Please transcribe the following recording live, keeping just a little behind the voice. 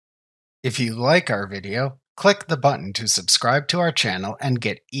If you like our video, click the button to subscribe to our channel and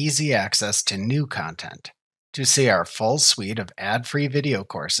get easy access to new content. To see our full suite of ad-free video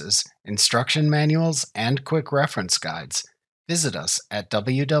courses, instruction manuals, and quick reference guides, visit us at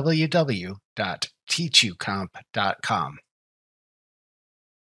www.teachucomp.com.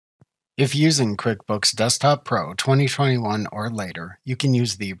 If using QuickBooks Desktop Pro 2021 or later, you can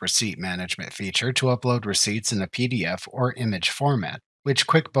use the Receipt Management feature to upload receipts in a PDF or image format, which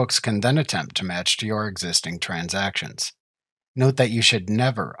QuickBooks can then attempt to match to your existing transactions. Note that you should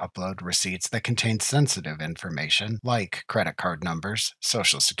never upload receipts that contain sensitive information like credit card numbers,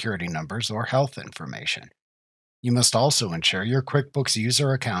 social security numbers, or health information. You must also ensure your QuickBooks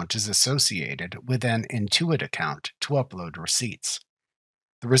user account is associated with an Intuit account to upload receipts.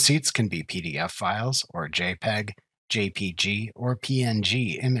 The receipts can be PDF files or JPEG, JPG, or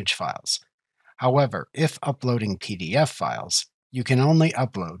PNG image files. However, if uploading PDF files, you can only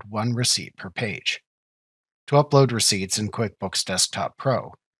upload one receipt per page. To upload receipts in QuickBooks Desktop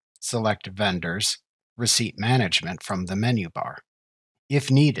Pro, select Vendors, Receipt Management from the menu bar.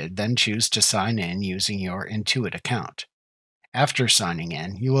 If needed, then choose to sign in using your Intuit account. After signing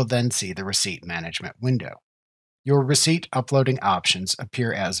in, you will then see the Receipt Management window. Your receipt uploading options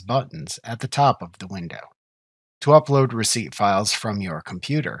appear as buttons at the top of the window. To upload receipt files from your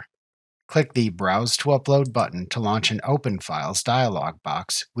computer, click the Browse to Upload button to launch an Open Files dialog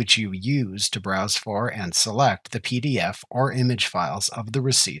box, which you use to browse for and select the PDF or image files of the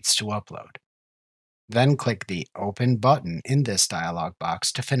receipts to upload. Then click the Open button in this dialog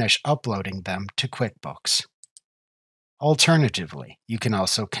box to finish uploading them to QuickBooks. Alternatively, you can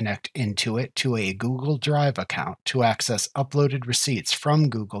also connect Intuit to a Google Drive account to access uploaded receipts from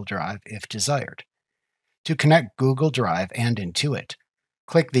Google Drive if desired. To connect Google Drive and Intuit,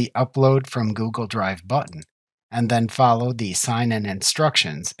 click the Upload from Google Drive button, and then follow the sign-in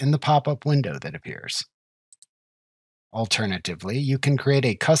instructions in the pop-up window that appears. Alternatively, you can create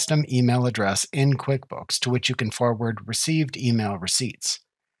a custom email address in QuickBooks to which you can forward received email receipts.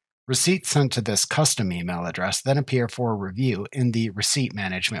 Receipts sent to this custom email address then appear for review in the Receipt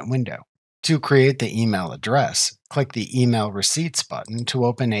Management window. To create the email address, click the Email Receipts button to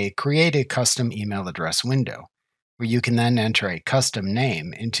open a Create a Custom Email Address window, where you can then enter a custom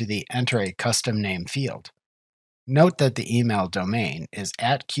name into the Enter a Custom Name field. Note that the email domain is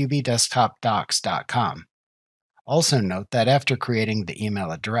at qbdesktopdocs.com. Also note that after creating the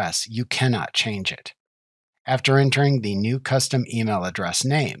email address, you cannot change it. After entering the new custom email address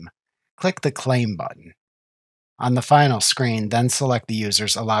name, click the Claim button. On the final screen, then select the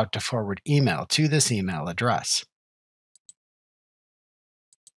users allowed to forward email to this email address.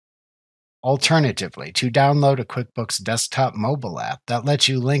 Alternatively, to download a QuickBooks Desktop mobile app that lets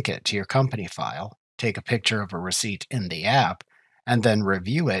you link it to your company file, take a picture of a receipt in the app, and then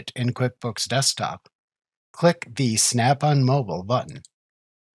review it in QuickBooks Desktop, click the Snap on Mobile button.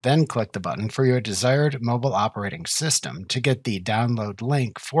 Then click the button for your desired mobile operating system to get the download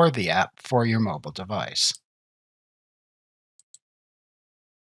link for the app for your mobile device.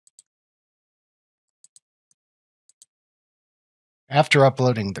 After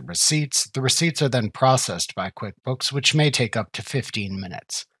uploading the receipts are then processed by QuickBooks, which may take up to 15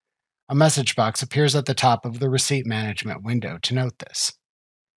 minutes. A message box appears at the top of the Receipt Management window to note this.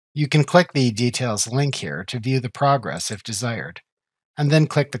 You can click the Details link here to view the progress if desired, and then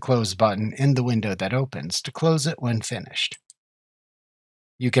click the Close button in the window that opens to close it when finished.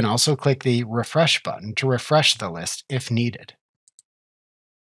 You can also click the Refresh button to refresh the list if needed.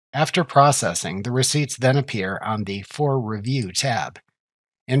 After processing, the receipts then appear on the For Review tab.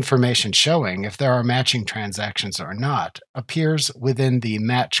 Information showing if there are matching transactions or not appears within the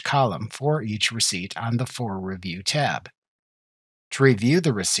Match column for each receipt on the For Review tab. To review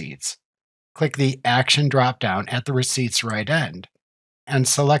the receipts, click the Action drop-down at the receipt's right end and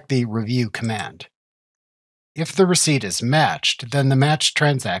select the Review command. If the receipt is matched, then the matched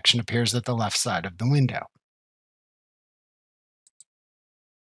transaction appears at the left side of the window.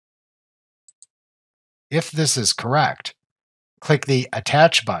 If this is correct, click the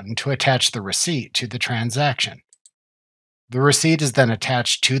Attach button to attach the receipt to the transaction. The receipt is then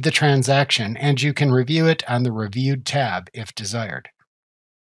attached to the transaction, and you can review it on the Reviewed tab if desired.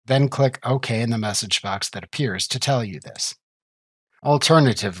 Then click OK in the message box that appears to tell you this.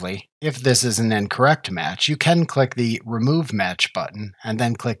 Alternatively, if this is an incorrect match, you can click the Remove Match button and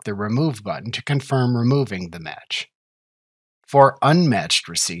then click the Remove button to confirm removing the match. For unmatched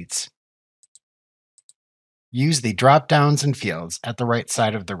receipts, use the drop-downs and fields at the right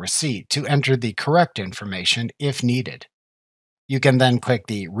side of the receipt to enter the correct information if needed. You can then click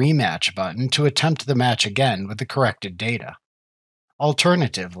the Rematch button to attempt the match again with the corrected data.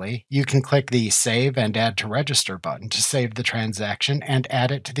 Alternatively, you can click the Save and Add to Register button to save the transaction and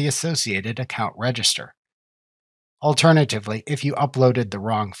add it to the associated account register. Alternatively, if you uploaded the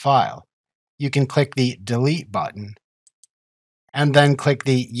wrong file, you can click the Delete button and then click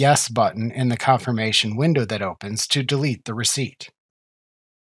the Yes button in the confirmation window that opens to delete the receipt.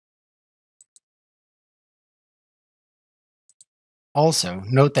 Also,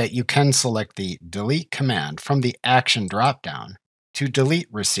 note that you can select the Delete command from the Action dropdown to delete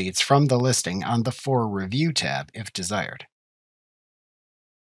receipts from the listing on the For Review tab if desired.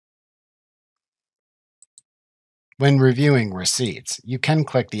 When reviewing receipts, you can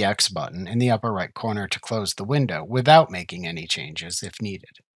click the X button in the upper right corner to close the window without making any changes if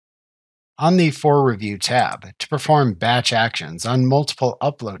needed. On the For Review tab, to perform batch actions on multiple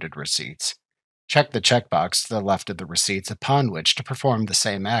uploaded receipts, check the checkbox to the left of the receipts upon which to perform the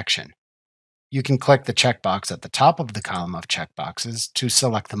same action. You can click the checkbox at the top of the column of checkboxes to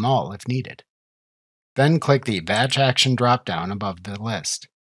select them all if needed. Then click the Batch Action dropdown above the list.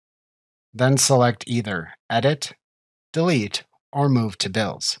 Then select either Edit, Delete, or Move to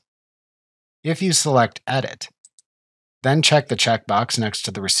Bills. If you select Edit, then check the checkbox next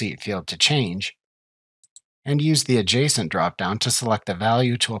to the receipt field to change, and use the Adjacent dropdown to select the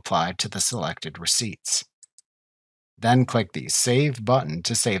value to apply to the selected receipts. Then click the Save button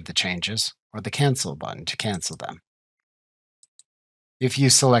to save the changes, or the Cancel button to cancel them. If you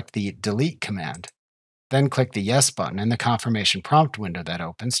select the Delete command, then click the Yes button in the confirmation prompt window that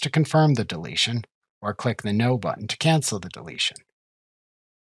opens to confirm the deletion, or click the No button to cancel the deletion.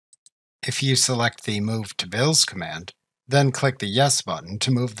 If you select the Move to Bills command, then click the Yes button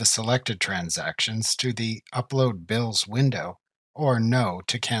to move the selected transactions to the Upload Bills window, or No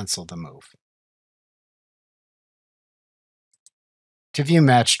to cancel the move. To view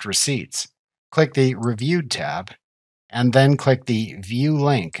matched receipts, click the Reviewed tab, and then click the View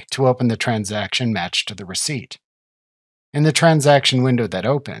link to open the transaction matched to the receipt. In the transaction window that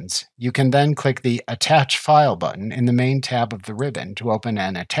opens, you can then click the Attach File button in the main tab of the ribbon to open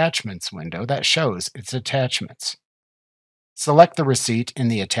an Attachments window that shows its attachments. Select the receipt in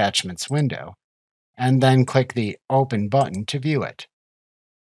the Attachments window, and then click the Open button to view it.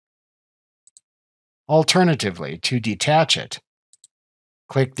 Alternatively, to detach it,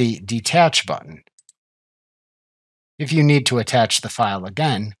 click the Detach button. If you need to attach the file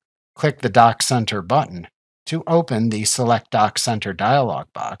again, click the Doc Center button to open the Select Doc Center dialog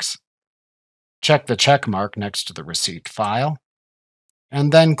box. Check the check mark next to the receipt file,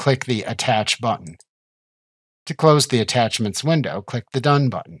 and then click the Attach button. To close the Attachments window, click the Done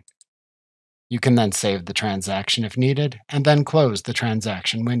button. You can then save the transaction if needed, and then close the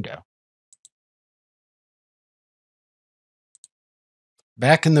transaction window.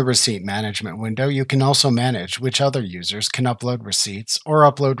 Back in the Receipt Management window, you can also manage which other users can upload receipts or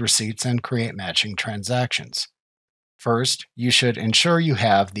upload receipts and create matching transactions. First, you should ensure you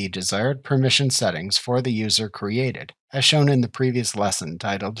have the desired permission settings for the user created, as shown in the previous lesson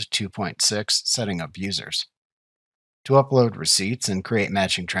titled 2.6 Setting Up Users. To upload receipts and create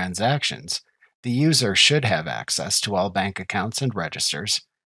matching transactions, the user should have access to all bank accounts and registers,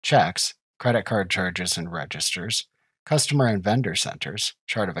 checks, credit card charges and registers, customer and vendor centers,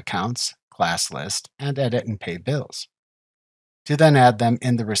 chart of accounts, class list, and edit and pay bills. To then add them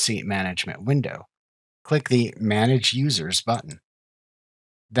in the Receipt Management window, click the Manage Users button.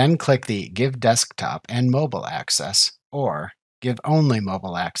 Then click the Give Desktop and Mobile Access or Give Only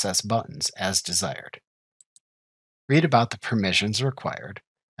Mobile Access buttons as desired. Read about the permissions required,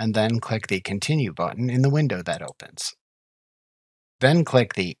 and then click the Continue button in the window that opens. Then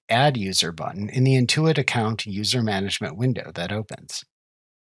click the Add User button in the Intuit Account User Management window that opens.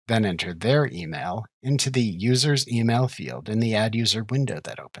 Then enter their email into the User's Email field in the Add User window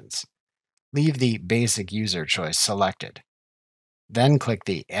that opens. Leave the Basic User choice selected. Then click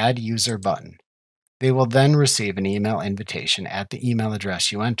the Add User button. They will then receive an email invitation at the email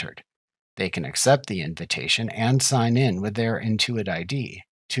address you entered. They can accept the invitation and sign in with their Intuit ID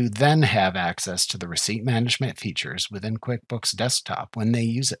to then have access to the receipt management features within QuickBooks Desktop when they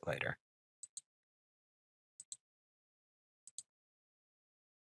use it later.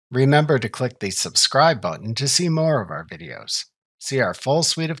 Remember to click the subscribe button to see more of our videos. See our full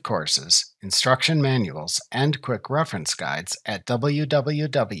suite of courses, instruction manuals, and quick reference guides at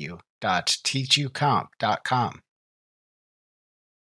www.teachucomp.com.